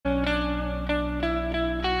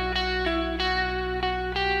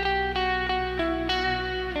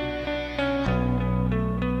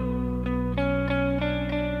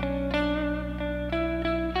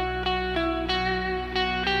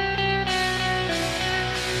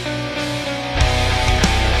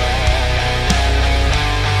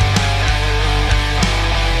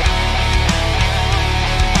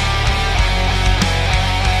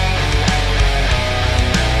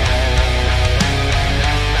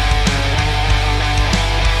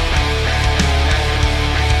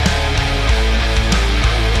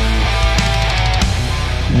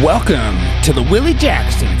Welcome to the Willie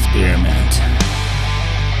Jackson Experiment.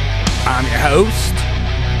 I'm your host,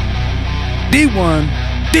 the one,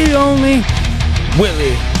 the only,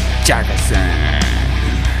 Willie Jackson.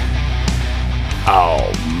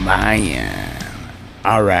 Oh man.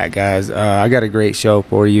 Alright guys, I got a great show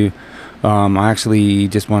for you. I actually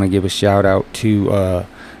just want to give a shout out to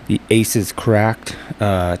the Aces Cracked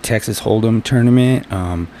Texas Hold'em tournament.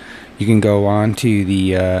 You can go on to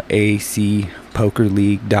the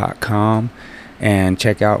acpokerleague.com and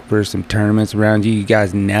check out for some tournaments around you. You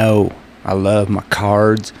guys know I love my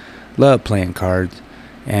cards, love playing cards,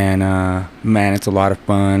 and man, it's a lot of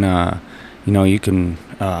fun. You can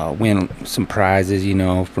win some prizes,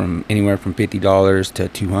 from anywhere from $50 to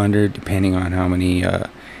 $200, depending on how many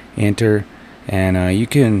enter, and you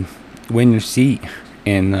can win your seat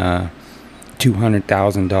in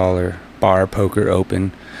 $200,000 bar poker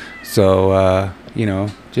open. So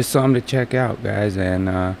just something to check out, guys, and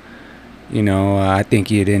I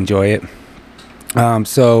think you'd enjoy it.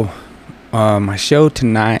 So my show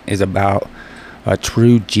tonight is about a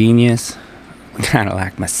true genius, kind of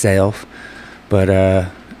like myself, but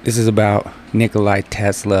this is about Nickola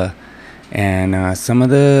Tesla and some of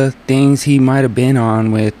the things he might have been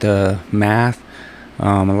on with math.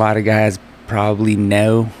 A lot of guys probably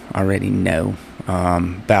already know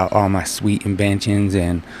about all my sweet inventions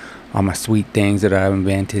and all my sweet things that I've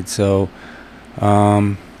invented. So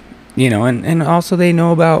and also they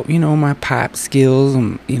know about my pipe skills,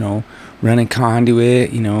 and running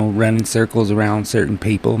conduit, running circles around certain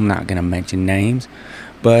people. I'm not gonna mention names,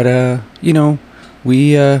 but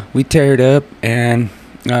we tear it up, and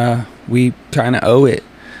we kind of owe it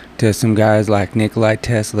to some guys like Nickola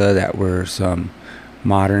Tesla that were some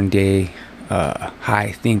modern day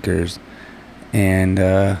high thinkers. And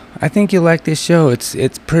I think you'll like this show.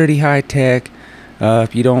 It's pretty high tech.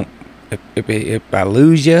 If I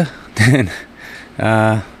lose you, then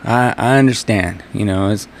I understand.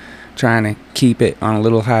 It's trying to keep it on a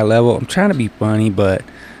little high level. I'm trying to be funny, but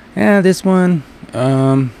this one,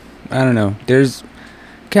 I don't know. There's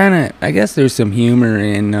I guess there's some humor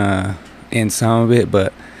in some of it,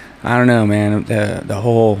 but I don't know, man. The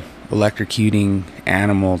whole electrocuting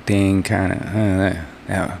animal thing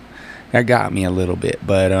that got me a little bit.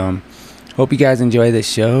 But hope you guys enjoy this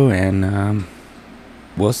show, and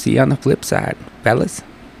we'll see you on the flip side, fellas,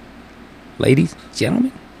 ladies,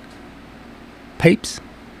 gentlemen, peeps.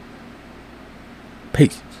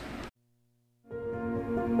 Peace.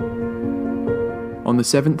 On the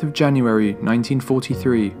 7th of January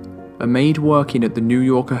 1943, a maid working at the New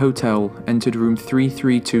Yorker Hotel entered room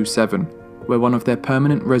 3327, where one of their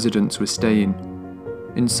permanent residents was staying.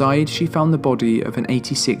 Inside, she found the body of an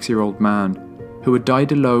 86-year-old man who had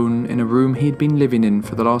died alone in a room he had been living in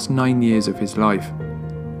for the last 9 years of his life.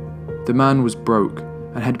 The man was broke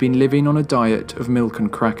and had been living on a diet of milk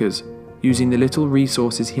and crackers, using the little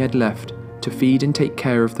resources he had left to feed and take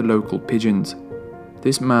care of the local pigeons.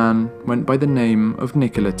 This man went by the name of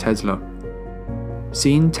Nickola Tesla.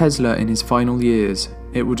 Seeing Tesla in his final years,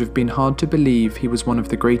 it would have been hard to believe he was one of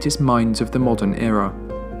the greatest minds of the modern era.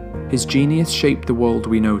 His genius shaped the world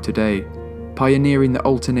we know today, pioneering the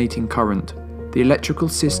alternating current, the electrical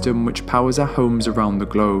system which powers our homes around the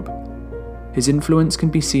globe. His influence can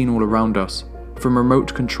be seen all around us, from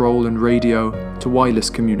remote control and radio to wireless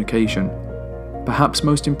communication. Perhaps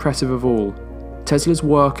most impressive of all, Tesla's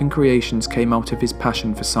work and creations came out of his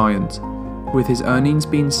passion for science, with his earnings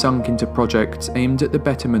being sunk into projects aimed at the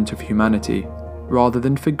betterment of humanity, rather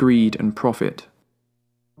than for greed and profit.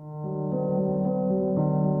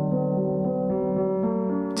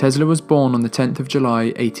 Tesla was born on the 10th of July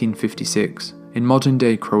 1856 in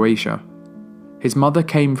modern-day Croatia. His mother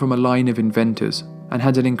came from a line of inventors and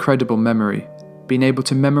had an incredible memory, being able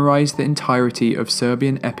to memorize the entirety of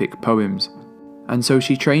Serbian epic poems, and so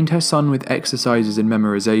she trained her son with exercises in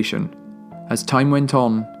memorization. As time went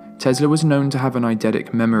on, Tesla was known to have an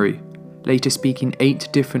eidetic memory, later speaking 8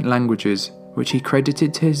 different languages, which he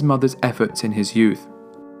credited to his mother's efforts in his youth.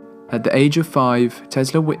 At the age of 5,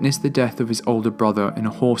 Tesla witnessed the death of his older brother in a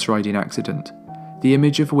horse riding accident, the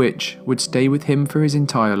image of which would stay with him for his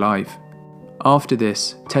entire life. After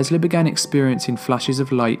this, Tesla began experiencing flashes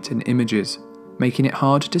of light and images, making it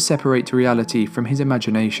hard to separate reality from his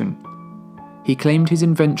imagination. He claimed his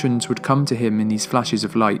inventions would come to him in these flashes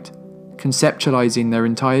of light, conceptualizing their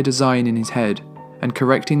entire design in his head and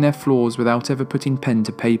correcting their flaws without ever putting pen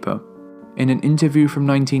to paper. In an interview from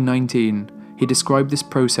 1919, he described this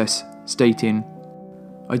process, stating,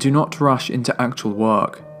 "I do not rush into actual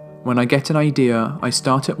work. When I get an idea, I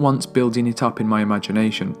start at once building it up in my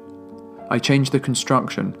imagination. I change the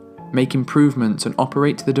construction, make improvements and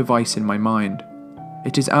operate the device in my mind.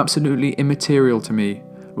 It is absolutely immaterial to me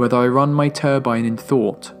whether I run my turbine in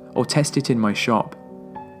thought or test it in my shop.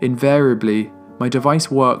 Invariably, my device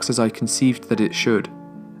works as I conceived that it should,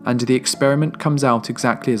 and the experiment comes out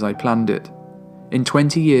exactly as I planned it. In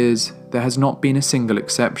 20 years, there has not been a single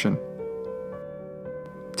exception.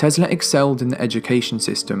 Tesla excelled in the education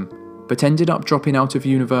system, but ended up dropping out of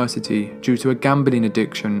university due to a gambling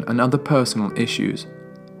addiction and other personal issues.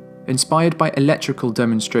 Inspired by electrical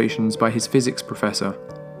demonstrations by his physics professor,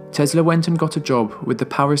 Tesla went and got a job with the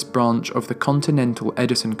Paris branch of the Continental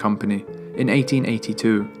Edison Company in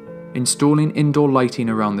 1882, installing indoor lighting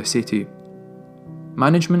around the city.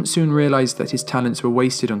 Management soon realized that his talents were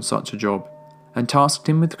wasted on such a job, and tasked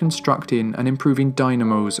him with constructing and improving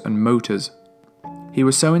dynamos and motors. He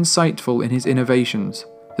was so insightful in his innovations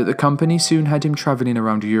that the company soon had him traveling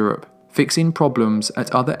around Europe, fixing problems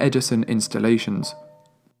at other Edison installations.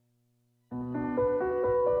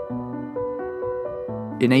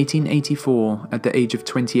 In 1884, at the age of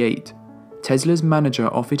 28, Tesla's manager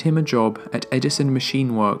offered him a job at Edison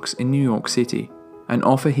Machine Works in New York City, an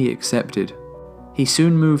offer he accepted. He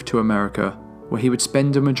soon moved to America, where he would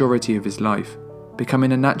spend a majority of his life,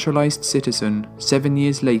 becoming a naturalized citizen 7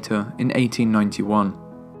 years later in 1891.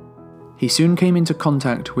 He soon came into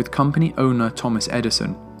contact with company owner Thomas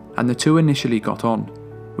Edison, and the two initially got on,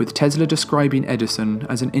 with Tesla describing Edison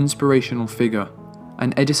as an inspirational figure,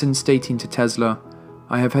 and Edison stating to Tesla,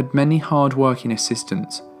 "I have had many hard-working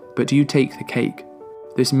assistants, but you take the cake."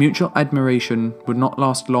 This mutual admiration would not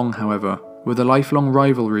last long, however, with a lifelong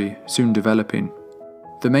rivalry soon developing.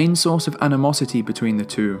 The main source of animosity between the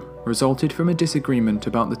two resulted from a disagreement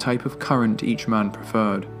about the type of current each man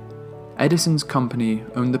preferred. Edison's company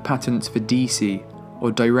owned the patents for DC,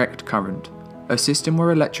 or direct current, a system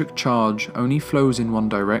where electric charge only flows in one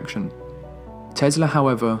direction. Tesla,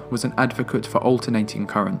 however, was an advocate for alternating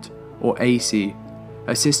current, or AC,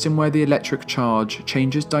 a system where the electric charge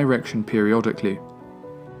changes direction periodically.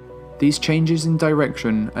 These changes in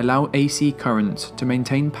direction allow AC currents to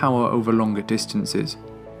maintain power over longer distances.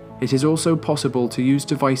 It is also possible to use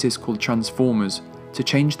devices called transformers to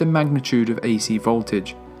change the magnitude of AC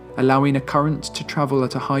voltage, allowing a current to travel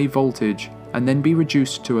at a high voltage and then be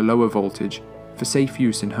reduced to a lower voltage for safe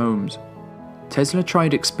use in homes. Tesla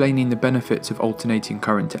tried explaining the benefits of alternating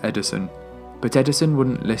current to Edison, but Edison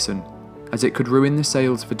wouldn't listen, as it could ruin the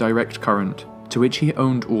sales for direct current, to which he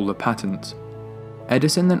owned all the patents.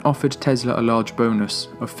 Edison then offered Tesla a large bonus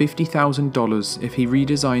of $50,000 if he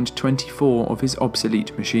redesigned 24 of his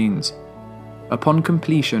obsolete machines. Upon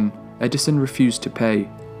completion, Edison refused to pay,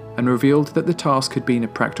 and revealed that the task had been a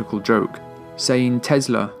practical joke, saying,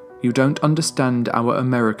 "Tesla, you don't understand our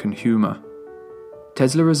American humor."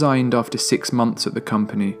 Tesla resigned after 6 months at the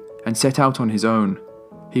company and set out on his own.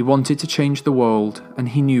 He wanted to change the world, and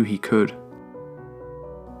he knew he could.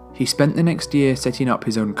 He spent the next year setting up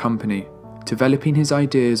his own company, developing his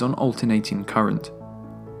ideas on alternating current.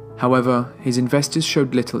 However, his investors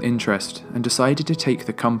showed little interest and decided to take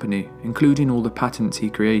the company, including all the patents he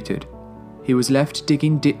created. He was left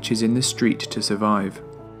digging ditches in the street to survive.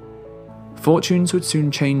 Fortunes would soon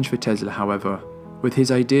change for Tesla, however, with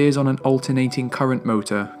his ideas on an alternating current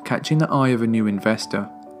motor catching the eye of a new investor,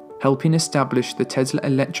 helping establish the Tesla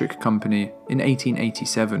Electric Company in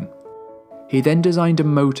 1887. He then designed a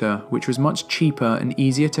motor which was much cheaper and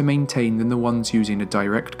easier to maintain than the ones using a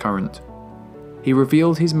direct current. He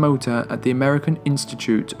revealed his motor at the American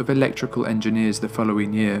Institute of Electrical Engineers the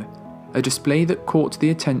following year, a display that caught the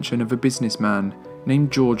attention of a businessman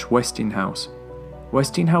named George Westinghouse.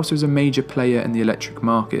 Westinghouse was a major player in the electric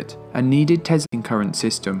market and needed Tesla's current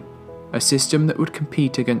system, a system that would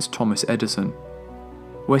compete against Thomas Edison.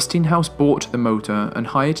 Westinghouse bought the motor and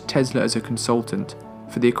hired Tesla as a consultant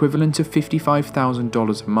for the equivalent of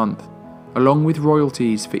 $55,000 a month, along with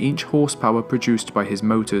royalties for each horsepower produced by his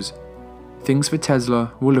motors. Things for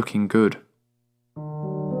Tesla were looking good.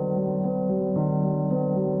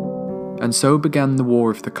 And so began the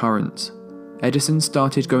war of the currents. Edison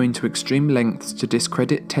started going to extreme lengths to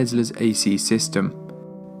discredit Tesla's AC system.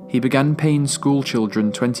 He began paying school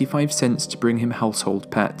children 25 cents to bring him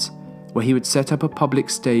household pets, where he would set up a public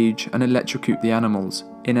stage and electrocute the animals,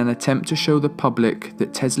 in an attempt to show the public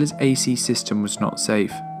that Tesla's AC system was not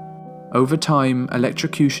safe. Over time,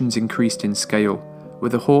 electrocutions increased in scale,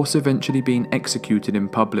 with a horse eventually being executed in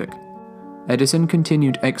public. Edison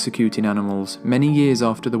continued executing animals many years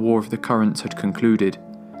after the War of the Currents had concluded,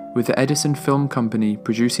 with the Edison Film Company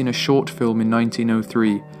producing a short film in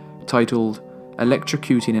 1903 titled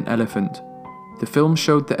Electrocuting an Elephant. The film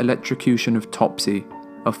showed the electrocution of Topsy,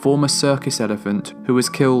 a former circus elephant who was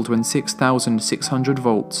killed when 6,600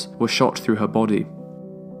 volts were shot through her body.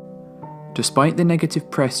 Despite the negative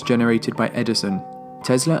press generated by Edison,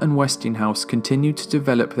 Tesla and Westinghouse continued to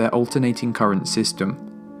develop their alternating current system.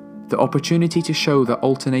 The opportunity to show that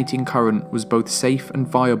alternating current was both safe and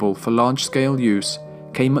viable for large-scale use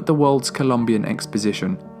came at the World's Columbian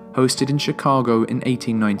Exposition, hosted in Chicago in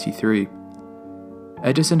 1893.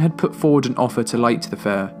 Edison had put forward an offer to light the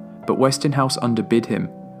fair, but Westinghouse underbid him,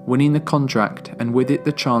 winning the contract and with it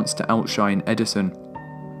the chance to outshine Edison.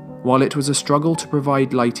 While it was a struggle to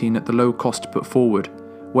provide lighting at the low cost put forward,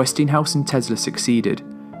 Westinghouse and Tesla succeeded,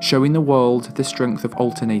 showing the world the strength of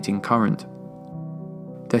alternating current.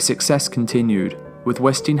 Their success continued, with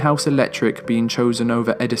Westinghouse Electric being chosen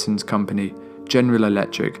over Edison's company, General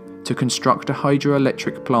Electric, to construct a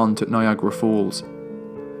hydroelectric plant at Niagara Falls.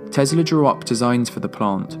 Tesla drew up designs for the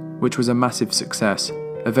plant, which was a massive success,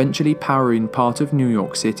 eventually powering part of New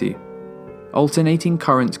York City. Alternating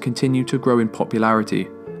current continued to grow in popularity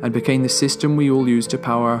and became the system we all use to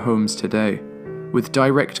power our homes today, with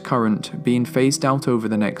direct current being phased out over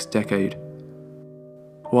the next decade.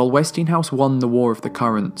 While Westinghouse won the War of the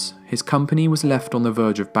Currents, his company was left on the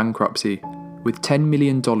verge of bankruptcy, with $10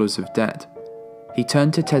 million of debt. He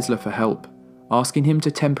turned to Tesla for help, asking him to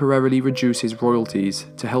temporarily reduce his royalties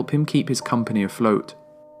to help him keep his company afloat.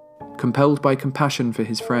 Compelled by compassion for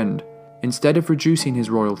his friend, instead of reducing his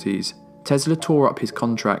royalties, Tesla tore up his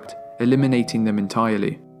contract, eliminating them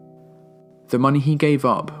entirely. The money he gave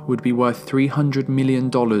up would be worth $300 million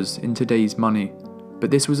in today's money,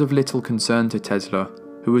 but this was of little concern to Tesla,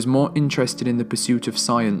 who was more interested in the pursuit of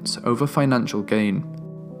science over financial gain.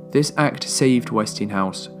 This act saved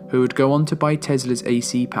Westinghouse, who would go on to buy Tesla's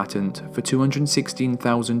AC patent for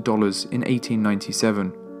 $216,000 in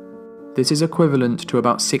 1897. This is equivalent to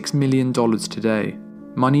about $6 million today,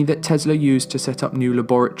 money that Tesla used to set up new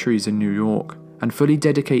laboratories in New York and fully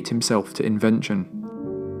dedicate himself to invention.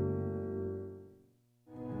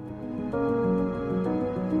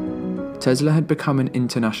 Tesla had become an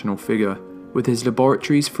international figure, with his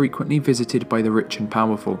laboratories frequently visited by the rich and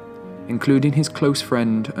powerful, including his close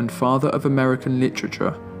friend and father of American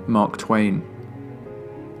literature, Mark Twain.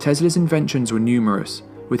 Tesla's inventions were numerous,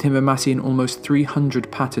 with him amassing almost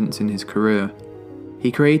 300 patents in his career.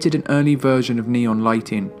 He created an early version of neon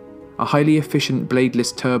lighting, a highly efficient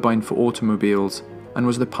bladeless turbine for automobiles, and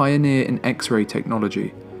was the pioneer in X-ray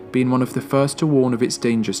technology, being one of the first to warn of its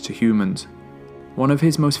dangers to humans. One of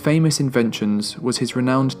his most famous inventions was his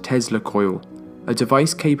renowned Tesla coil, a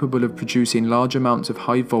device capable of producing large amounts of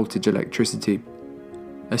high-voltage electricity.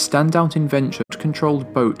 A standout invention, a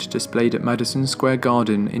controlled boat displayed at Madison Square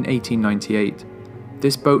Garden in 1898.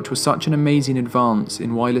 This boat was such an amazing advance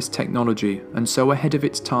in wireless technology and so ahead of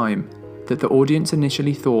its time that the audience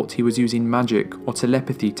initially thought he was using magic or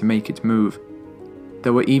telepathy to make it move.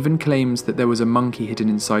 There were even claims that there was a monkey hidden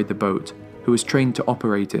inside the boat, who was trained to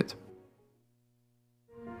operate it.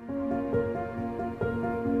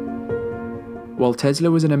 While Tesla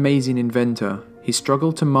was an amazing inventor, he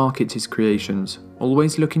struggled to market his creations,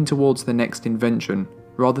 always looking towards the next invention,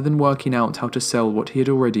 rather than working out how to sell what he had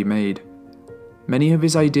already made. Many of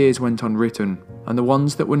his ideas went unwritten, and the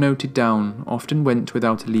ones that were noted down often went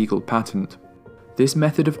without a legal patent. This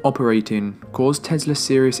method of operating caused Tesla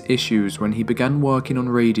serious issues when he began working on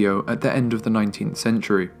radio at the end of the 19th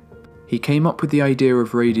century. He came up with the idea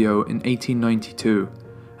of radio in 1892,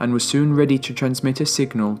 and was soon ready to transmit a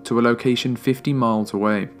signal to a location 50 miles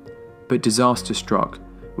away. But disaster struck,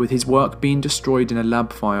 with his work being destroyed in a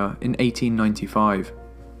lab fire in 1895.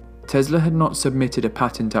 Tesla had not submitted a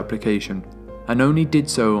patent application, and only did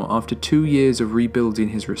so after 2 years of rebuilding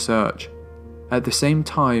his research. At the same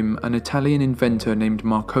time, an Italian inventor named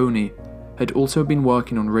Marconi had also been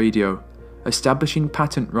working on radio, establishing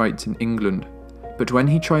patent rights in England, but when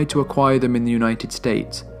he tried to acquire them in the United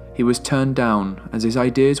States, he was turned down as his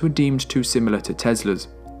ideas were deemed too similar to Tesla's.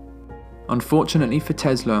 Unfortunately for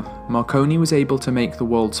Tesla, Marconi was able to make the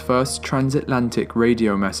world's first transatlantic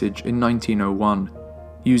radio message in 1901,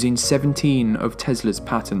 using 17 of Tesla's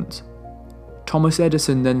patents. Thomas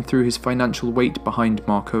Edison then threw his financial weight behind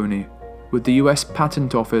Marconi, with the US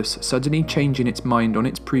Patent Office suddenly changing its mind on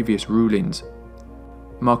its previous rulings.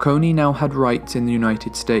 Marconi now had rights in the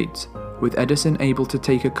United States, with Edison able to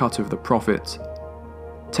take a cut of the profits.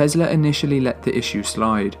 Tesla initially let the issue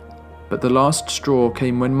slide, but the last straw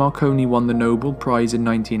came when Marconi won the Nobel Prize in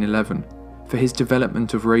 1911 for his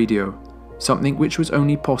development of radio, something which was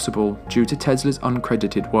only possible due to Tesla's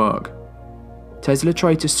uncredited work. Tesla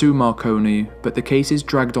tried to sue Marconi, but the cases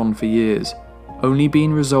dragged on for years, only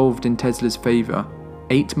being resolved in Tesla's favour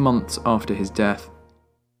 8 months after his death.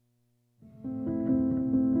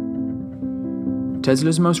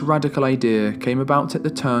 Tesla's most radical idea came about at the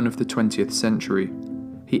turn of the 20th century.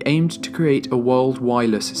 he aimed to create a world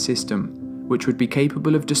wireless system which would be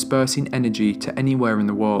capable of dispersing energy to anywhere in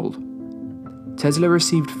the world. Tesla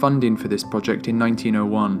received funding for this project in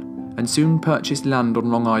 1901 and soon purchased land on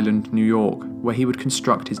Long Island, New York, where he would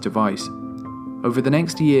construct his device. Over the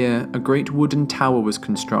next year, a great wooden tower was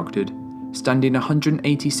constructed, standing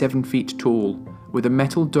 187 feet tall, with a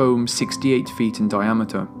metal dome 68 feet in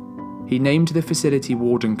diameter. He named the facility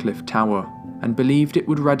Wardenclyffe Tower, and believed it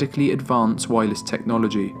would radically advance wireless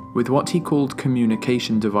technology with what he called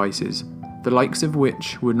communication devices, the likes of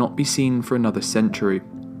which would not be seen for another century.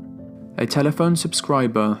 A telephone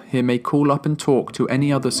subscriber here may call up and talk to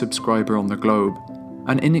any other subscriber on the globe.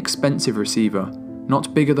 An inexpensive receiver,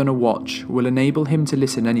 not bigger than a watch, will enable him to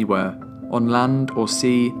listen anywhere, on land or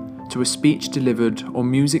sea, to a speech delivered or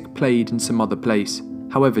music played in some other place,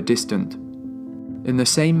 however distant. In the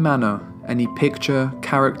same manner, any picture,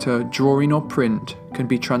 character, drawing or print can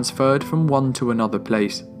be transferred from one to another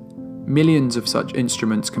place. Millions of such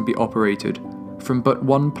instruments can be operated from but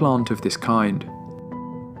one plant of this kind.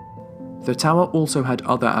 The tower also had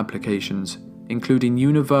other applications, including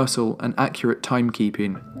universal and accurate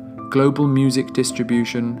timekeeping, global music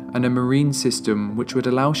distribution, and a marine system which would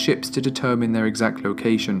allow ships to determine their exact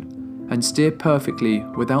location and steer perfectly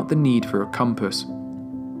without the need for a compass.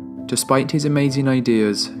 Despite his amazing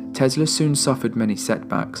ideas, Tesla soon suffered many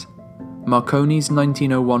setbacks. Marconi's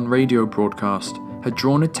 1901 radio broadcast had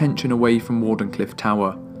drawn attention away from Wardenclyffe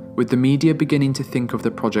Tower, with the media beginning to think of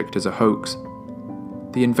the project as a hoax.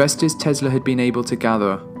 The investors Tesla had been able to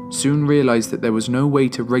gather soon realized that there was no way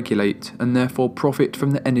to regulate and therefore profit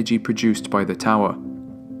from the energy produced by the tower.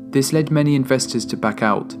 This led many investors to back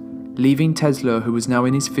out, leaving Tesla, who was now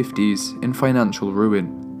in his 50s, in financial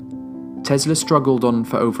ruin. Tesla struggled on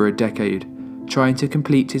for over a decade, trying to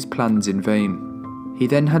complete his plans in vain. He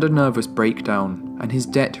then had a nervous breakdown, and his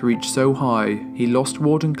debt reached so high he lost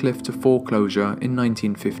Wardenclyffe to foreclosure in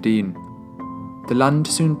 1915. The land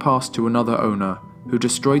soon passed to another owner, who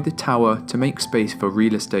destroyed the tower to make space for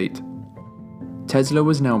real estate. Tesla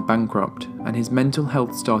was now bankrupt, and his mental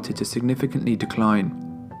health started to significantly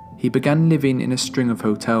decline. He began living in a string of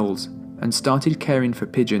hotels, and started caring for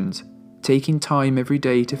pigeons, taking time every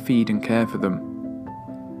day to feed and care for them.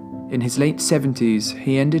 In his late 70s,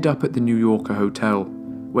 he ended up at the New Yorker Hotel,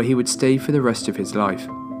 where he would stay for the rest of his life.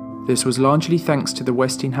 This was largely thanks to the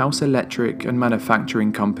Westinghouse Electric and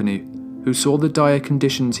Manufacturing Company, who saw the dire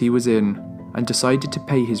conditions he was in and decided to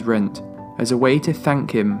pay his rent, as a way to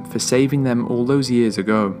thank him for saving them all those years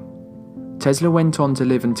ago. Tesla went on to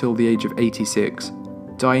live until the age of 86,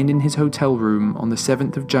 dying in his hotel room on the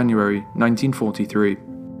 7th of January 1943.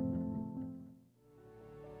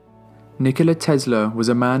 Nickola Tesla was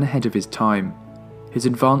a man ahead of his time. His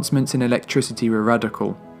advancements in electricity were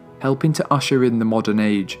radical, helping to usher in the modern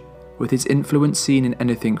age, with his influence seen in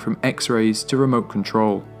anything from X-rays to remote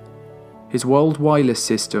control. His world wireless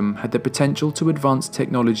system had the potential to advance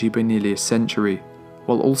technology by nearly a century,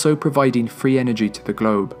 while also providing free energy to the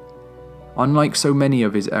globe. Unlike so many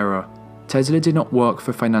of his era, Tesla did not work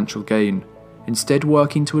for financial gain, instead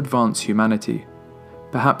working to advance humanity.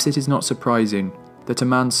 Perhaps it is not surprising that a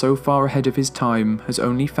man so far ahead of his time has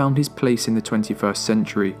only found his place in the 21st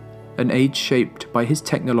century, an age shaped by his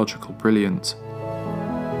technological brilliance.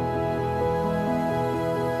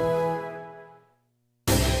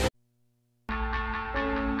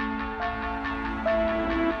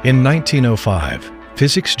 In 1905,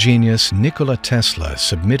 physics genius Nikola Tesla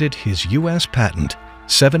submitted his U.S. patent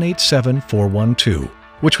 787412,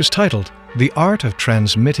 which was titled The Art of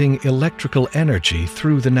Transmitting Electrical Energy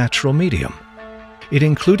Through the Natural Medium. It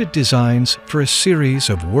included designs for a series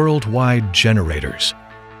of worldwide generators.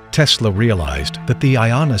 Tesla realized that the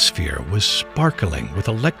ionosphere was sparkling with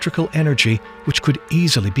electrical energy which could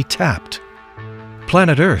easily be tapped.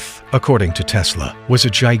 Planet Earth, according to Tesla, was a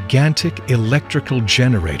gigantic electrical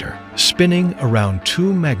generator spinning around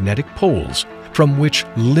two magnetic poles from which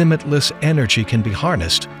limitless energy can be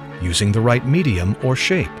harnessed using the right medium or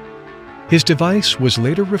shape. His device was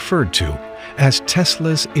later referred to as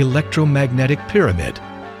Tesla's electromagnetic pyramid,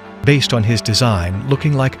 based on his design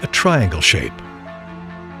looking like a triangle shape.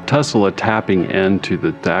 Tesla tapping into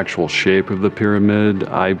the actual shape of the pyramid,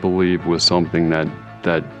 I believe, was something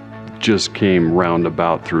that just came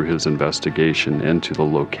roundabout through his investigation into the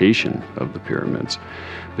location of the pyramids.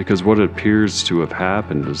 Because what appears to have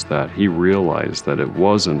happened is that he realized that it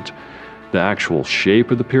wasn't the actual shape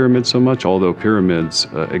of the pyramid so much, although pyramids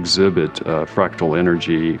exhibit fractal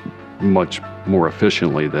energy much more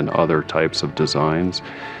efficiently than other types of designs.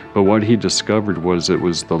 But what he discovered was it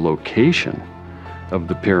was the location of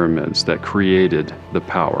the pyramids that created the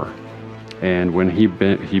power. And when he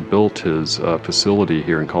built his facility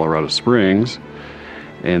here in Colorado Springs,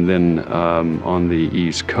 and then on the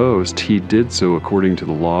East Coast, he did so according to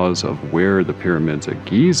the laws of where the pyramids at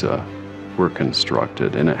Giza were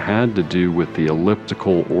constructed. And it had to do with the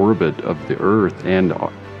elliptical orbit of the Earth and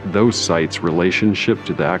those sites' relationship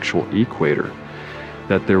to the actual equator.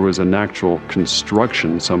 That there was an actual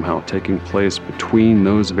construction somehow taking place between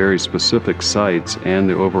those very specific sites and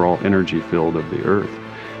the overall energy field of the Earth.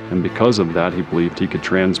 And because of that, he believed he could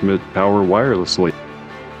transmit power wirelessly.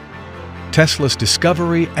 Tesla's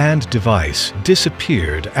discovery and device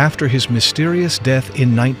disappeared after his mysterious death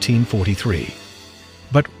in 1943.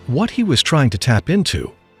 But what he was trying to tap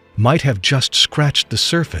into might have just scratched the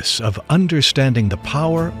surface of understanding the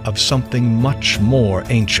power of something much more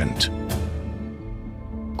ancient.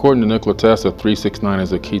 According to Nikola Tesla, 369 is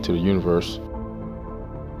the key to the universe.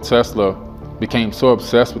 Tesla became so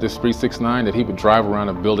obsessed with this 369 that he would drive around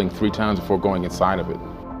a building 3 times before going inside of it.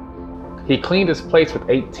 He cleaned his plates with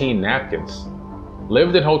 18 napkins,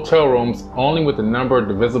 lived in hotel rooms only with the number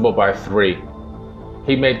divisible by 3.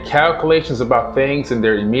 He made calculations about things in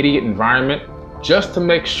their immediate environment just to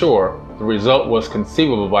make sure the result was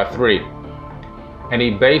conceivable by 3. And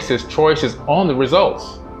he based his choices on the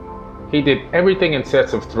results. He did everything in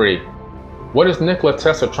sets of 3. What is Nikola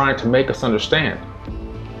Tesla trying to make us understand?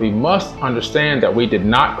 We must understand that we did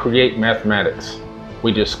not create mathematics.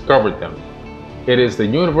 We discovered them. It is the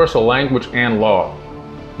universal language and law.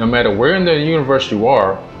 No matter where in the universe you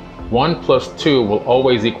are, 1 plus 2 will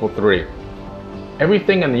always equal 3.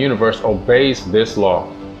 Everything in the universe obeys this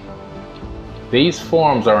law. These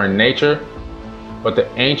forms are in nature, but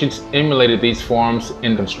the ancients emulated these forms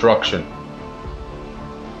in construction.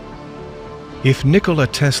 If Nikola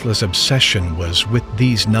Tesla's obsession was with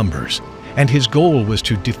these numbers, and his goal was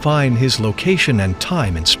to define his location and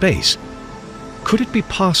time and space, could it be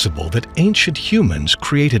possible that ancient humans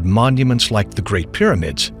created monuments like the Great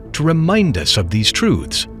Pyramids to remind us of these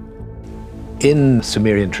truths? In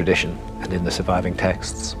Sumerian tradition and in the surviving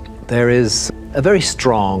texts, there is a very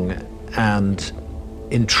strong and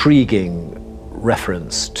intriguing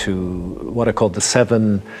reference to what are called the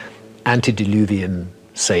 7 antediluvian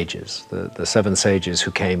sages, the 7 sages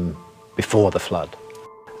who came before the flood.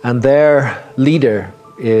 And their leader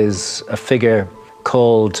is a figure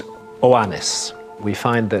called Oannes. We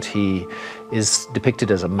find that he is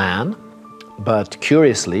depicted as a man, but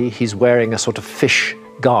curiously, he's wearing a sort of fish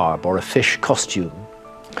garb or a fish costume.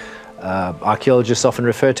 Archaeologists often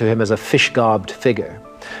refer to him as a fish-garbed figure.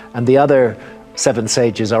 And the other 7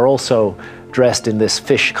 sages are also dressed in this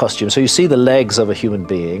fish costume. So you see the legs of a human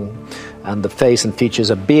being, and the face and features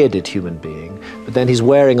a bearded human being, but then he's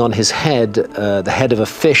wearing on his head the head of a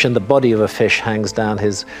fish, and the body of a fish hangs down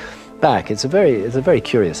his back. It's a very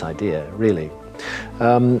curious idea, really.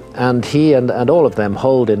 And he and all of them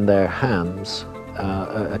hold in their hands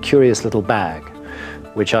a curious little bag,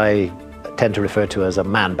 which I tend to refer to as a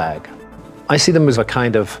man bag. I see them as a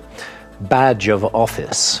kind of badge of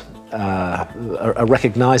office, a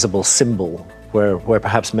recognizable symbol where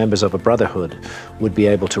perhaps members of a brotherhood would be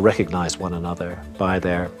able to recognize one another by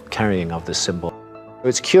their carrying of this symbol.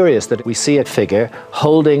 It's curious that we see a figure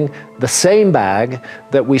holding the same bag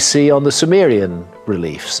that we see on the Sumerian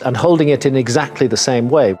reliefs, and holding it in exactly the same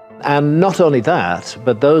way. And not only that,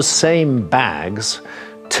 but those same bags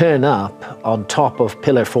turn up on top of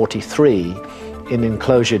Pillar 43 in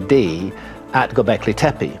Enclosure D at Göbekli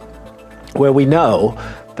Tepe, where we know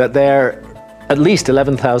that they're at least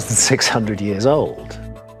 11,600 years old.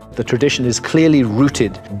 The tradition is clearly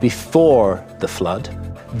rooted before the flood.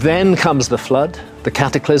 Then comes the flood. The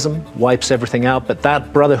cataclysm wipes everything out, but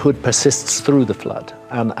that brotherhood persists through the flood.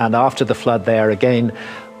 And after the flood, they are again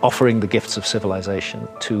offering the gifts of civilization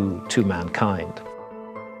to mankind.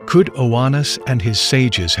 Could Oannes and his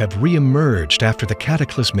sages have re-emerged after the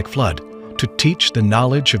cataclysmic flood to teach the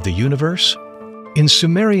knowledge of the universe? In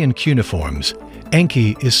Sumerian cuneiforms,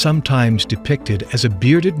 Enki is sometimes depicted as a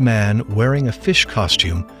bearded man wearing a fish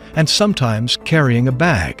costume and sometimes carrying a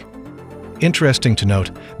bag. Interesting to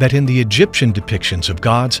note that in the Egyptian depictions of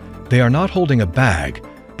gods, they are not holding a bag,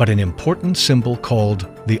 but an important symbol called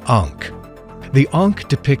the Ankh. The Ankh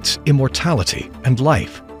depicts immortality and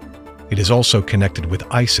life. It is also connected with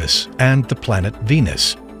Isis and the planet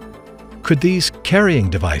Venus. Could these carrying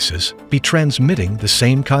devices be transmitting the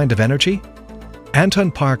same kind of energy?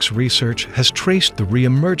 Anton Park's research has traced the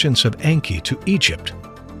re-emergence of Enki to Egypt,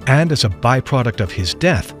 and as a byproduct of his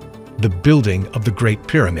death, the building of the Great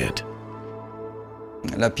Pyramid.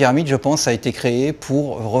 La pyramide, je pense, a été créée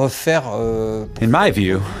pour refaire. In my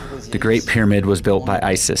view, the Great Pyramid was built by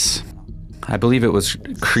Isis. I believe it was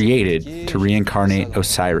created to reincarnate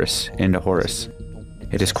Osiris into Horus.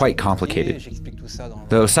 It is quite complicated.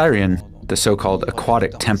 The Osirian, the so-called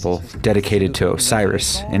aquatic temple dedicated to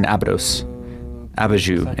Osiris in Abydos,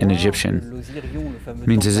 Abaju in Egyptian,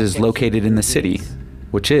 means it is located in the city,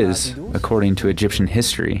 which is, according to Egyptian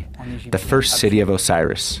history, the first city of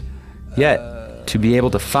Osiris. Yet, to be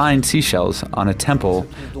able to find seashells on a temple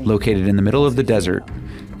located in the middle of the desert,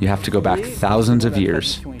 you have to go back thousands of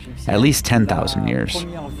years, at least 10,000 years.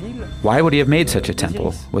 Why would he have made such a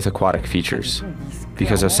temple with aquatic features?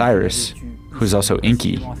 Because Osiris, who is also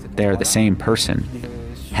Enki, they are the same person,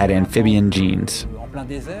 had amphibian genes.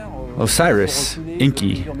 Osiris,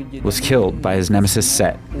 Enki, was killed by his nemesis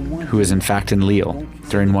Set, who is in fact Enlil,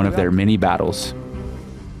 during one of their many battles.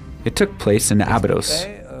 It took place in Abydos,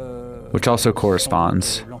 which also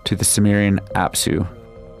corresponds to the Sumerian Apsu,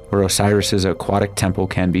 where Osiris's aquatic temple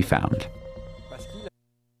can be found.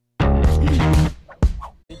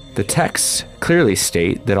 The texts clearly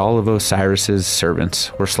state that all of Osiris's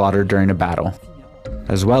servants were slaughtered during a battle,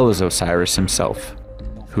 as well as Osiris himself,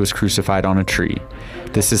 who was crucified on a tree.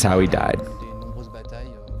 This is how he died.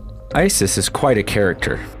 Isis is quite a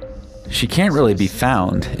character. She can't really be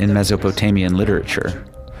found in Mesopotamian literature,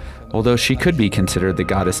 although she could be considered the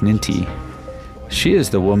goddess Ninti. She is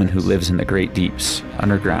the woman who lives in the great deeps,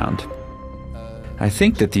 underground. I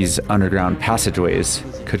think that these underground passageways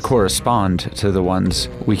could correspond to the ones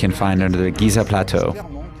we can find under the Giza Plateau.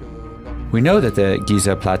 We know that the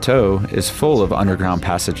Giza Plateau is full of underground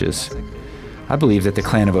passages. I believe that the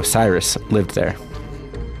clan of Osiris lived there.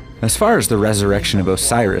 As far as the resurrection of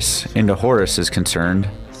Osiris into Horus is concerned,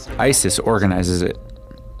 Isis organizes it.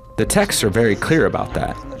 The texts are very clear about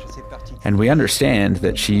that, and we understand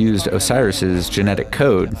that she used Osiris's genetic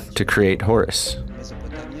code to create Horus.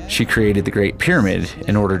 She created the Great Pyramid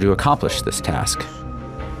in order to accomplish this task.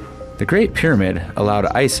 The Great Pyramid allowed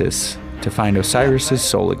Isis to find Osiris's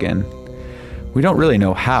soul again. We don't really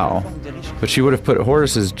know how, but she would have put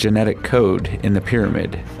Horus's genetic code in the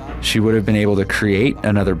pyramid. She would have been able to create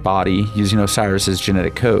another body using Osiris's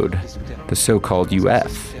genetic code, the so-called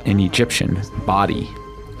UF in Egyptian, body.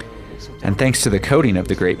 And thanks to the coding of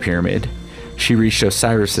the Great Pyramid, she reached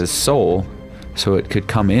Osiris's soul so it could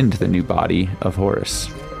come into the new body of Horus.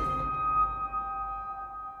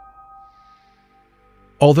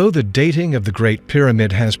 Although the dating of the Great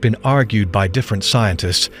Pyramid has been argued by different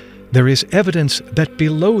scientists, there is evidence that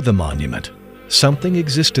below the monument, something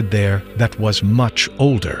existed there that was much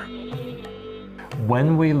older.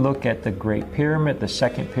 When we look at the Great Pyramid, the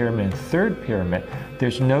Second Pyramid, and Third Pyramid,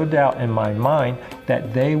 there's no doubt in my mind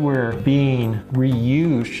that they were being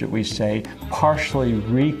reused, should we say, partially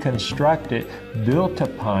reconstructed, built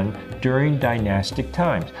upon during dynastic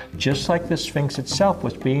times. Just like the Sphinx itself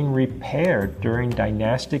was being repaired during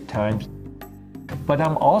dynastic times. But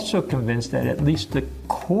I'm also convinced that at least the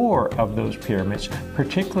core of those pyramids,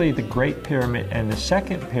 particularly the Great Pyramid and the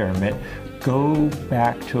Second Pyramid, go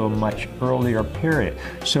back to a much earlier period.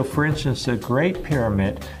 So for instance, the Great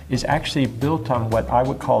Pyramid is actually built on what I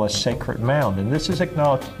would call a sacred mound, and this is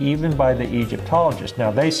acknowledged even by the Egyptologists. Now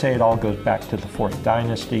they say it all goes back to the 4th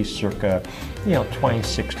dynasty, circa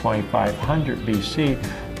 2500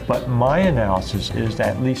 BC, but my analysis is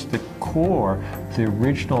that at least the core, the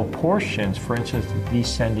original portions, for instance, the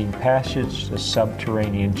descending passage, the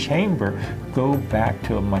subterranean chamber, go back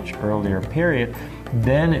to a much earlier period.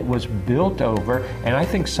 Then it was built over, and I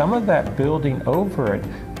think some of that building over it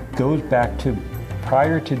goes back to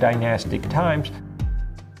prior to dynastic times.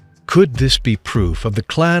 Could this be proof of the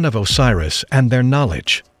clan of Osiris and their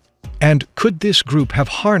knowledge? And could this group have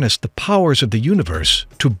harnessed the powers of the universe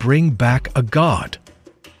to bring back a god?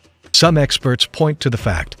 Some experts point to the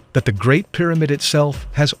fact that the Great Pyramid itself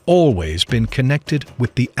has always been connected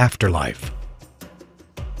with the afterlife.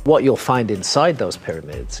 What you'll find inside those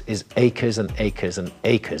pyramids is acres and acres and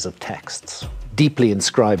acres of texts, deeply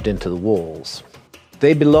inscribed into the walls.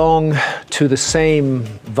 They belong to the same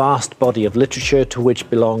vast body of literature to which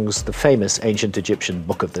belongs the famous ancient Egyptian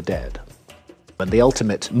Book of the Dead. And the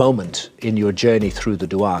ultimate moment in your journey through the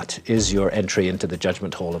Duat is your entry into the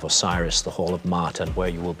judgment hall of Osiris, the hall of Ma'at, and where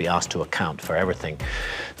you will be asked to account for everything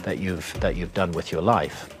that you've done with your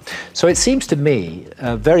life. So it seems to me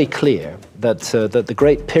very clear that the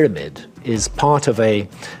Great Pyramid is part of an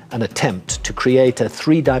attempt to create a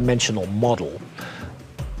three-dimensional model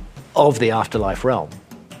of the afterlife realm.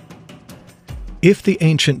 If the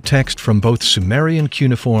ancient text from both Sumerian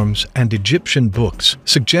cuneiforms and Egyptian books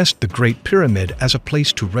suggest the Great Pyramid as a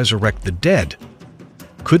place to resurrect the dead,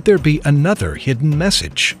 could there be another hidden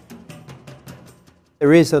message?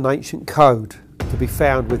 There is an ancient code to be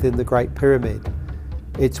found within the Great Pyramid,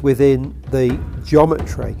 It's within the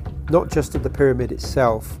geometry, not just of the pyramid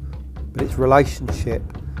itself, but its relationship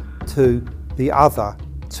to the other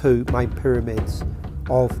two main pyramids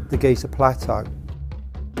of the Giza Plateau.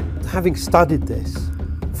 Having studied this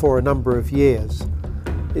for a number of years,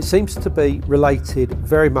 it seems to be related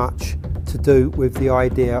very much to do with the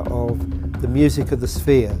idea of the music of the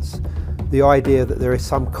spheres, the idea that there is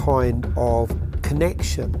some kind of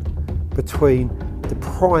connection between the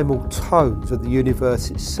primal tones of the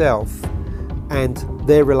universe itself and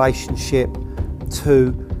their relationship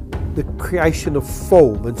to the creation of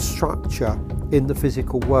form and structure in the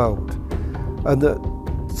physical world, and that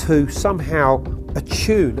to somehow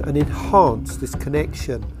attune and enhance this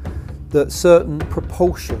connection, that certain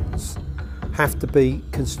proportions have to be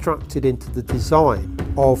constructed into the design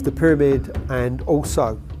of the pyramid and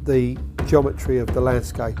also the geometry of the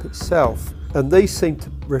landscape itself. And these seem to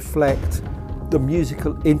reflect the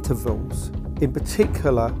musical intervals, in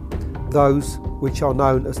particular those which are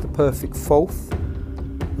known as the perfect fourth,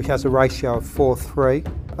 which has a ratio of 4:3,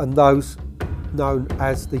 and those known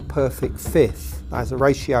as the perfect fifth, has a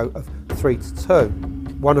ratio of 3:2,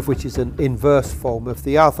 one of which is an inverse form of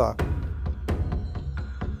the other.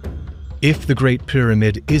 If the Great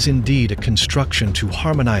Pyramid is indeed a construction to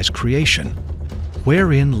harmonize creation,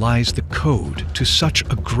 wherein lies the code to such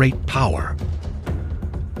a great power?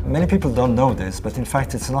 Many people don't know this, but in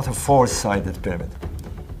fact it's not a four-sided pyramid.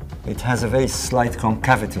 It has a very slight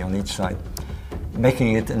concavity on each side,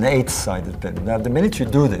 making it an eight-sided pyramid. Now, the minute you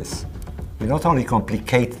do this, you not only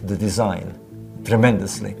complicate the design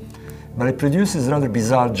tremendously, but it produces rather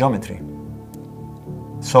bizarre geometry.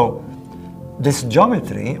 So, this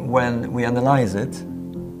geometry, when we analyze it,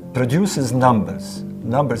 produces numbers.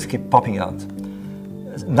 Numbers keep popping out.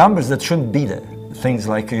 Numbers that shouldn't be there. Things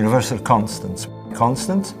like universal constants.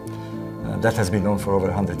 Constant, that has been known for over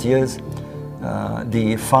 100 years.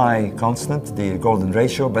 The phi constant, the golden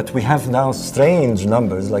ratio, but we have now strange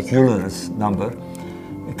numbers like Euler's number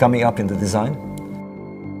coming up in the design.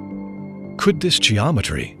 Could this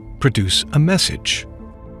geometry produce a message?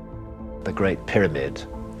 The Great Pyramid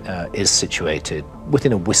is situated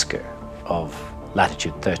within a whisker of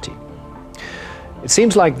latitude 30. It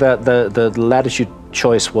seems like the latitude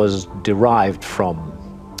choice was derived from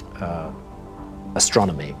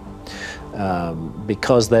astronomy,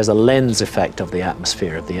 because there's a lens effect of the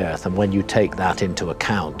atmosphere of the Earth, and when you take that into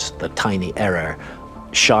account, the tiny error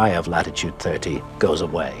shy of latitude 30 goes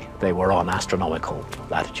away. They were on astronomical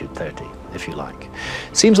latitude 30, if you like.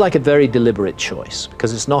 Seems like a very deliberate choice,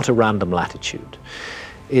 because it's not a random latitude.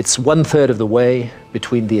 It's 1/3 of the way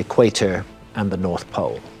between the equator and the North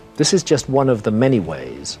Pole. This is just one of the many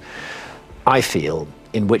ways, I feel,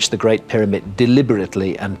 in which the Great Pyramid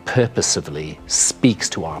deliberately and purposively speaks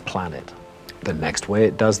to our planet. The next way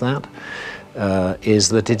it does that is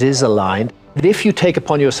that it is aligned. That if you take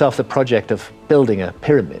upon yourself the project of building a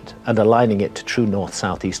pyramid and aligning it to true north,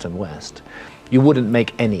 south, east, and west, you wouldn't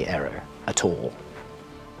make any error at all.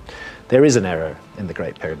 There is an error in the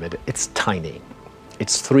Great Pyramid. It's tiny.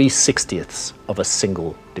 It's 3/60ths of a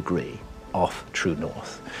single degree off true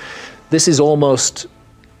north. This is almost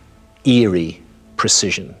eerie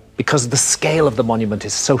precision, because the scale of the monument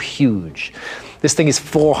is so huge. This thing is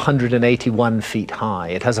 481 feet high.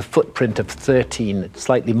 It has a footprint of 13,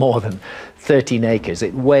 slightly more than 13 acres.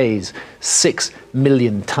 It weighs 6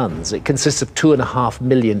 million tons. It consists of 2.5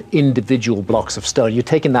 million individual blocks of stone. You're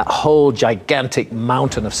taking that whole gigantic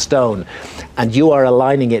mountain of stone and you are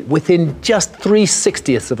aligning it within just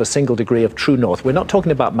 3/60ths of a single degree of true north. We're not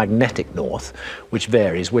talking about magnetic north, which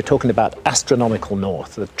varies. We're talking about astronomical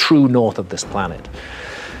north, the true north of this planet.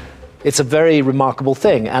 It's a very remarkable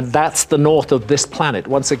thing, and that's the north of this planet.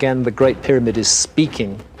 Once again, the Great Pyramid is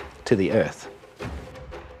speaking to the Earth.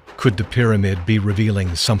 Could the pyramid be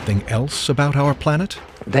revealing something else about our planet?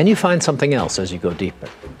 Then you find something else as you go deeper.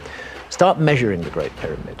 Start measuring the Great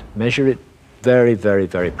Pyramid. Measure it very, very,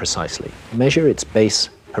 very precisely. Measure its base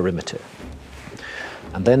perimeter,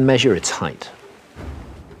 and then measure its height.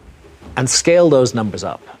 And scale those numbers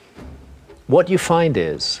up. What you find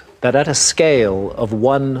is that at a scale of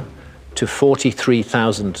 1 to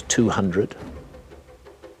 43,200,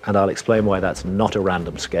 and I'll explain why that's not a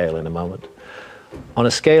random scale in a moment. On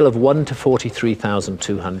a scale of 1 to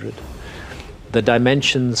 43,200, the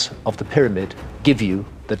dimensions of the pyramid give you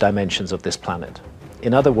the dimensions of this planet.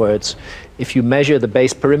 In other words, if you measure the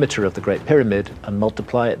base perimeter of the Great Pyramid and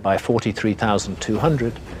multiply it by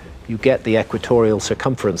 43,200, you get the equatorial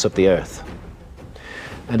circumference of the Earth.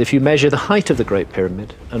 And if you measure the height of the Great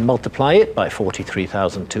Pyramid and multiply it by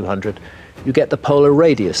 43,200, you get the polar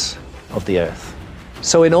radius of the Earth.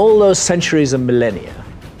 So in all those centuries and millennia,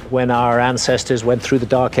 when our ancestors went through the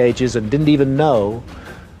Dark Ages and didn't even know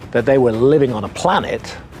that they were living on a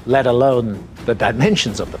planet, let alone the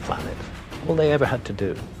dimensions of the planet. All they ever had to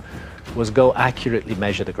do was go accurately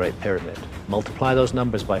measure the Great Pyramid, multiply those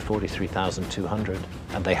numbers by 43,200,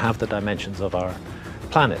 and they have the dimensions of our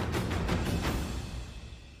planet.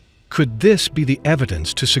 Could this be the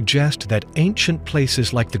evidence to suggest that ancient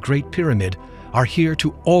places like the Great Pyramid are here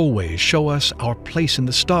to always show us our place in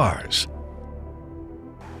the stars?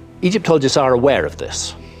 Egyptologists are aware of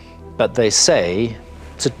this, but they say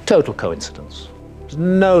it's a total coincidence. There's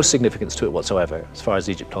no significance to it whatsoever, as far as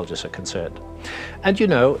Egyptologists are concerned. And you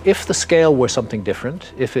know, if the scale were something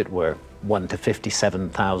different, if it were 1 to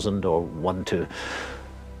 57,000 or 1 to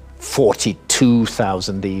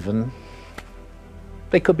 42,000 even,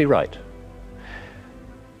 they could be right.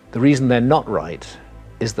 The reason they're not right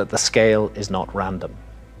is that the scale is not random.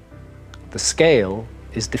 The scale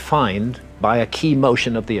is defined by a key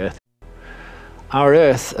motion of the Earth. Our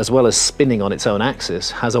Earth, as well as spinning on its own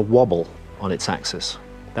axis, has a wobble on its axis.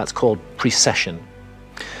 That's called precession.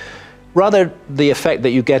 Rather, the effect that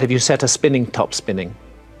you get if you set a spinning top spinning.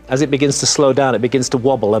 As it begins to slow down, it begins to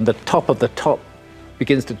wobble, and the top of the top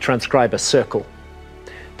begins to transcribe a circle.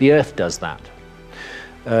 The Earth does that.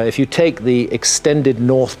 If you take the extended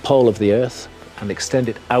north pole of the Earth and extend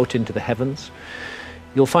it out into the heavens,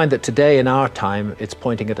 you'll find that today in our time it's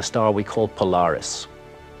pointing at a star we call Polaris.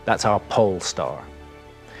 That's our pole star.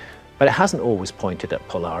 But it hasn't always pointed at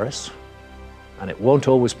Polaris, and it won't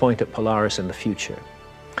always point at Polaris in the future.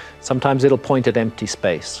 Sometimes it'll point at empty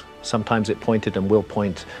space. Sometimes it pointed and will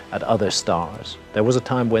point at other stars. There was a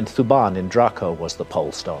time when Thuban in Draco was the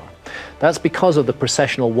pole star. That's because of the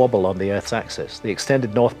precessional wobble on the Earth's axis. The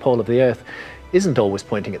extended north pole of the Earth isn't always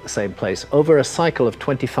pointing at the same place. Over a cycle of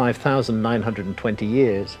 25,920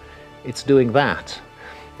 years, it's doing that.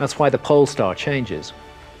 That's why the pole star changes.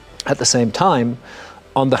 At the same time,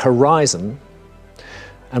 on the horizon,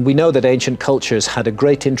 and we know that ancient cultures had a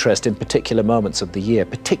great interest in particular moments of the year,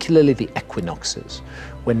 particularly the equinoxes,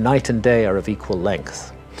 when night and day are of equal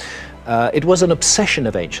length. It was an obsession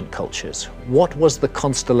of ancient cultures. What was the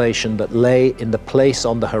constellation that lay in the place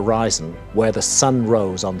on the horizon where the sun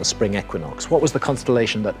rose on the spring equinox? What was the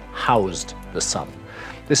constellation that housed the sun?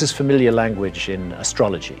 This is familiar language in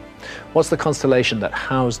astrology. What's the constellation that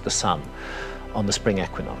housed the sun on the spring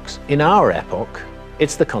equinox? In our epoch,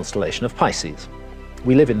 it's the constellation of Pisces.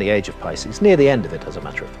 We live in the age of Pisces, near the end of it, as a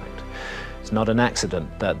matter of fact. It's not an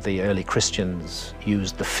accident that the early Christians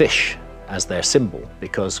used the fish as their symbol,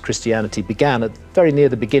 because Christianity began at very near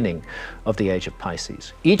the beginning of the age of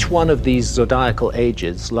Pisces. Each one of these zodiacal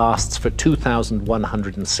ages lasts for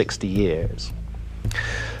 2,160 years.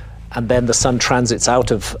 And then the sun transits out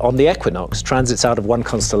of, on the equinox, transits out of one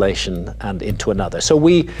constellation and into another. So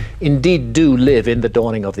we indeed do live in the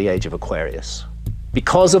dawning of the age of Aquarius.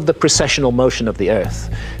 Because of the precessional motion of the Earth,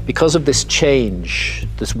 because of this change,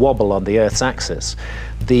 this wobble on the Earth's axis,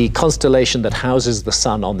 the constellation that houses the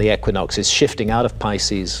sun on the equinox is shifting out of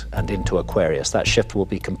Pisces and into Aquarius. That shift will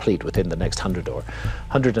be complete within the next 100 or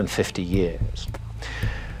 150 years.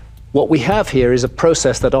 What we have here is a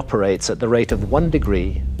process that operates at the rate of 1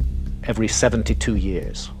 degree every 72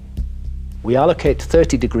 years. We allocate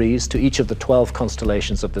 30 degrees to each of the 12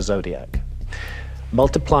 constellations of the zodiac.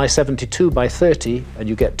 Multiply 72 by 30 and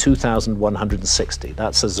you get 2,160.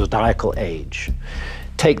 That's a zodiacal age.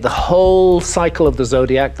 Take the whole cycle of the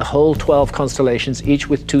zodiac, the whole 12 constellations, each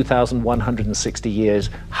with 2,160 years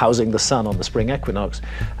housing the sun on the spring equinox,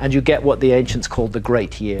 and you get what the ancients called the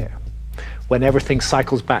Great Year, when everything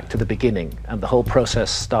cycles back to the beginning and the whole process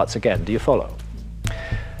starts again. Do you follow?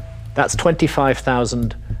 That's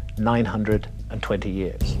 25,920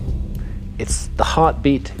 years. The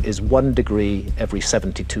heartbeat is 1 degree every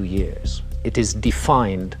 72 years. It is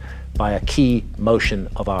defined by a key motion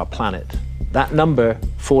of our planet. That number,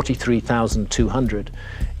 43,200,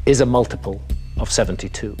 is a multiple of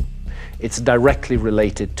 72. It's directly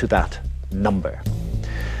related to that number.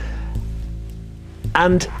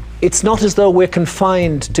 And it's not as though we're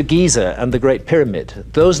confined to Giza and the Great Pyramid.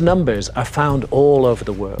 Those numbers are found all over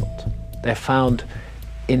the world. They're found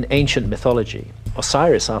in ancient mythology.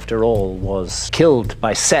 Osiris, after all, was killed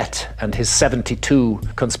by Set and his 72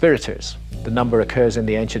 conspirators. The number occurs in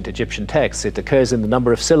the ancient Egyptian texts. It occurs in the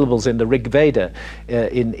number of syllables in the Rig Veda.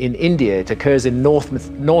 In India, it occurs in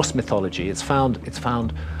Norse mythology. It's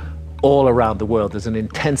found all around the world. There's an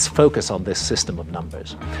intense focus on this system of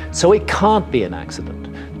numbers. So it can't be an accident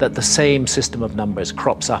that the same system of numbers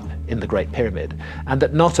crops up in the Great Pyramid, and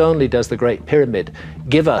that not only does the Great Pyramid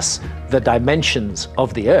give us the dimensions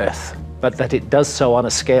of the Earth, but that it does so on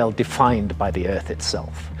a scale defined by the Earth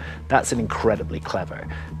itself. That's an incredibly clever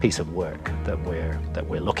piece of work that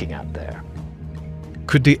we're looking at there.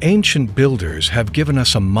 Could the ancient builders have given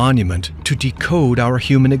us a monument to decode our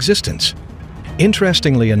human existence?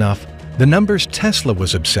 Interestingly enough, the numbers Tesla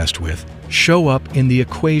was obsessed with show up in the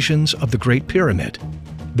equations of the Great Pyramid.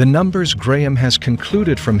 The numbers Graham has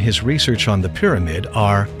concluded from his research on the pyramid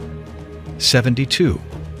are 72,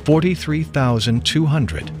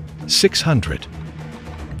 43,200, 600,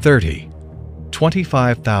 30,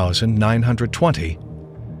 25,920,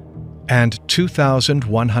 and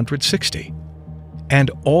 2,160.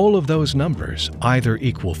 And all of those numbers either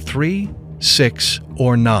equal 3, 6,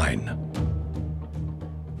 or 9.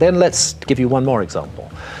 Then let's give you one more example.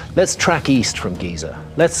 Let's track east from Giza.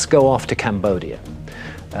 Let's go off to Cambodia,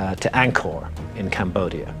 to Angkor in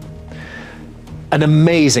Cambodia. An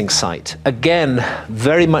amazing site, again,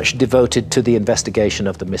 very much devoted to the investigation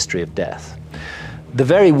of the mystery of death. The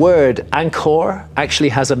very word Angkor actually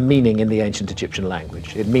has a meaning in the ancient Egyptian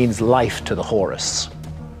language. It means life to the Horus.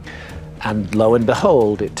 And lo and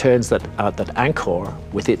behold, it turns out that Angkor,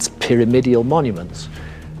 with its pyramidal monuments,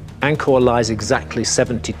 Angkor lies exactly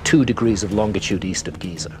 72 degrees of longitude east of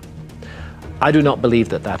Giza. I do not believe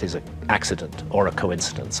that that is an accident or a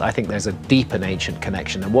coincidence. I think there's a deep and ancient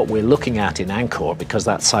connection. And what we're looking at in Angkor, because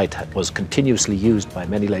that site was continuously used by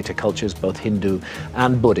many later cultures, both Hindu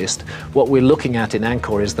and Buddhist, what we're looking at in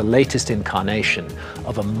Angkor is the latest incarnation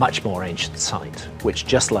of a much more ancient site, which,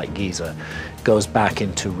 just like Giza, goes back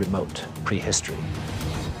into remote prehistory.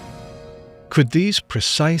 Could these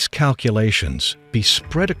precise calculations be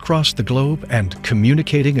spread across the globe and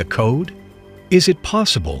communicating a code? Is it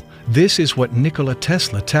possible this is what Nikola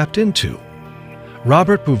Tesla tapped into?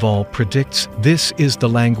 Robert Bauval predicts this is the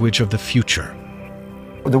language of the future.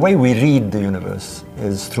 The way we read the universe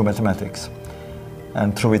is through mathematics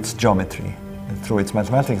and through its geometry. Through its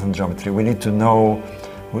mathematics and geometry, we need to know,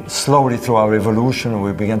 slowly through our evolution,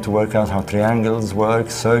 we begin to work out how triangles work,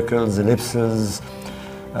 circles, ellipses,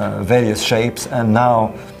 various shapes, and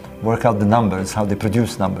now work out the numbers, how they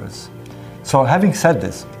produce numbers. So having said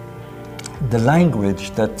this, the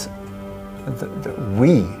language that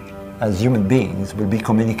we as human beings will be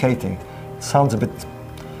communicating sounds a bit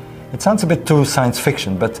too science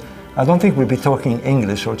fiction, but I don't think we'll be talking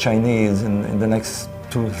English or Chinese in the next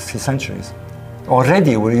 2-3 centuries.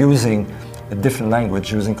 Already we're using a different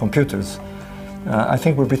language using computers. I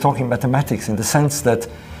think we'll be talking mathematics in the sense that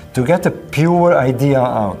to get a pure idea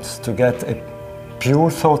out, to get a pure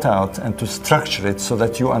thought out and to structure it so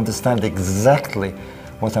that you understand exactly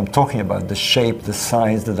what I'm talking about, the shape, the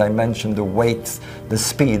size, the dimension, the weight, the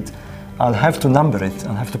speed, I'll have to number it,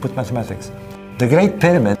 I'll have to put mathematics. The Great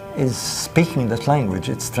Pyramid is speaking that language,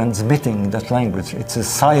 it's transmitting that language. It's a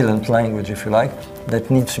silent language, if you like,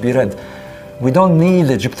 that needs to be read. We don't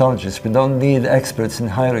need Egyptologists, we don't need experts in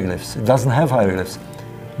hieroglyphs. It doesn't have hieroglyphs.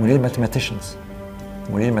 We need mathematicians.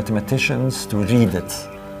 We need mathematicians to read it.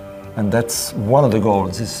 And that's one of the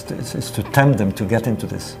goals, is to tempt them to get into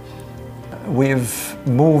this. We've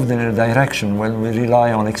moved in a direction when we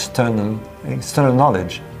rely on external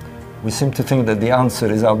knowledge. We seem to think that the answer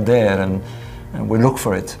is out there and we look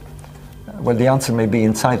for it. Well, the answer may be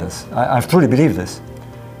inside us. I truly believe this.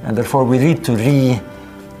 And therefore we need to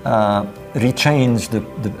rechange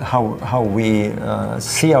how we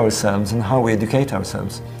see ourselves and how we educate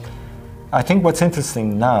ourselves. I think what's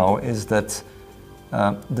interesting now is that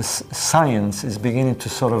the science is beginning to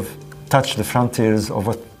sort of touch the frontiers of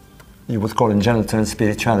what you would call in general terms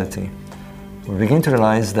spirituality. We begin to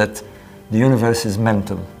realize that the universe is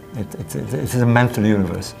mental. It is a mental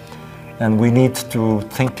universe. And we need to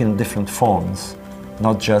think in different forms,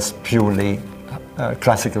 not just purely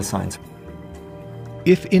classical science.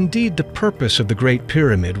 If indeed the purpose of the Great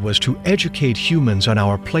Pyramid was to educate humans on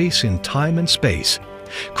our place in time and space,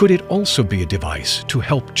 could it also be a device to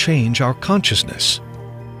help change our consciousness?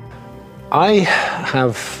 I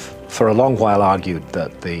have for a long while argued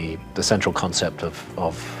that the central concept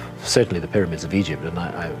of certainly the pyramids of Egypt, and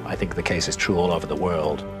I think the case is true all over the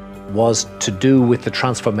world, was to do with the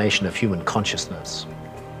transformation of human consciousness.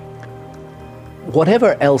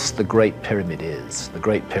 Whatever else the Great Pyramid is, the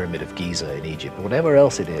Great Pyramid of Giza in Egypt, whatever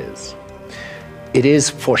else it is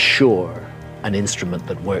for sure an instrument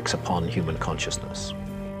that works upon human consciousness.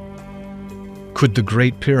 Could the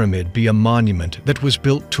Great Pyramid be a monument that was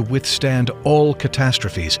built to withstand all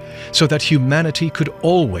catastrophes so that humanity could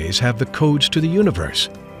always have the codes to the universe?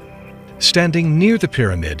 Standing near the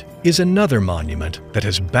pyramid is another monument that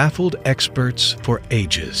has baffled experts for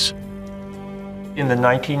ages. In the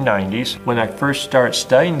 1990s, when I first started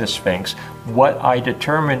studying the Sphinx, what I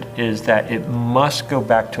determined is that it must go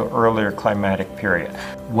back to an earlier climatic period.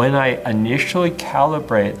 When I initially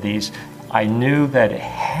calibrated these, I knew that it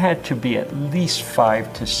had to be at least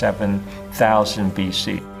 5,000 to 7,000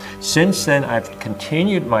 BC. Since then, I've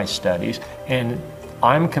continued my studies, and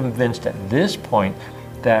I'm convinced at this point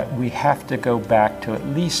that we have to go back to at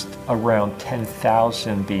least around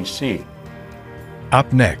 10,000 BC.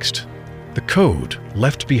 Up next, the code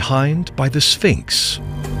left behind by the Sphinx.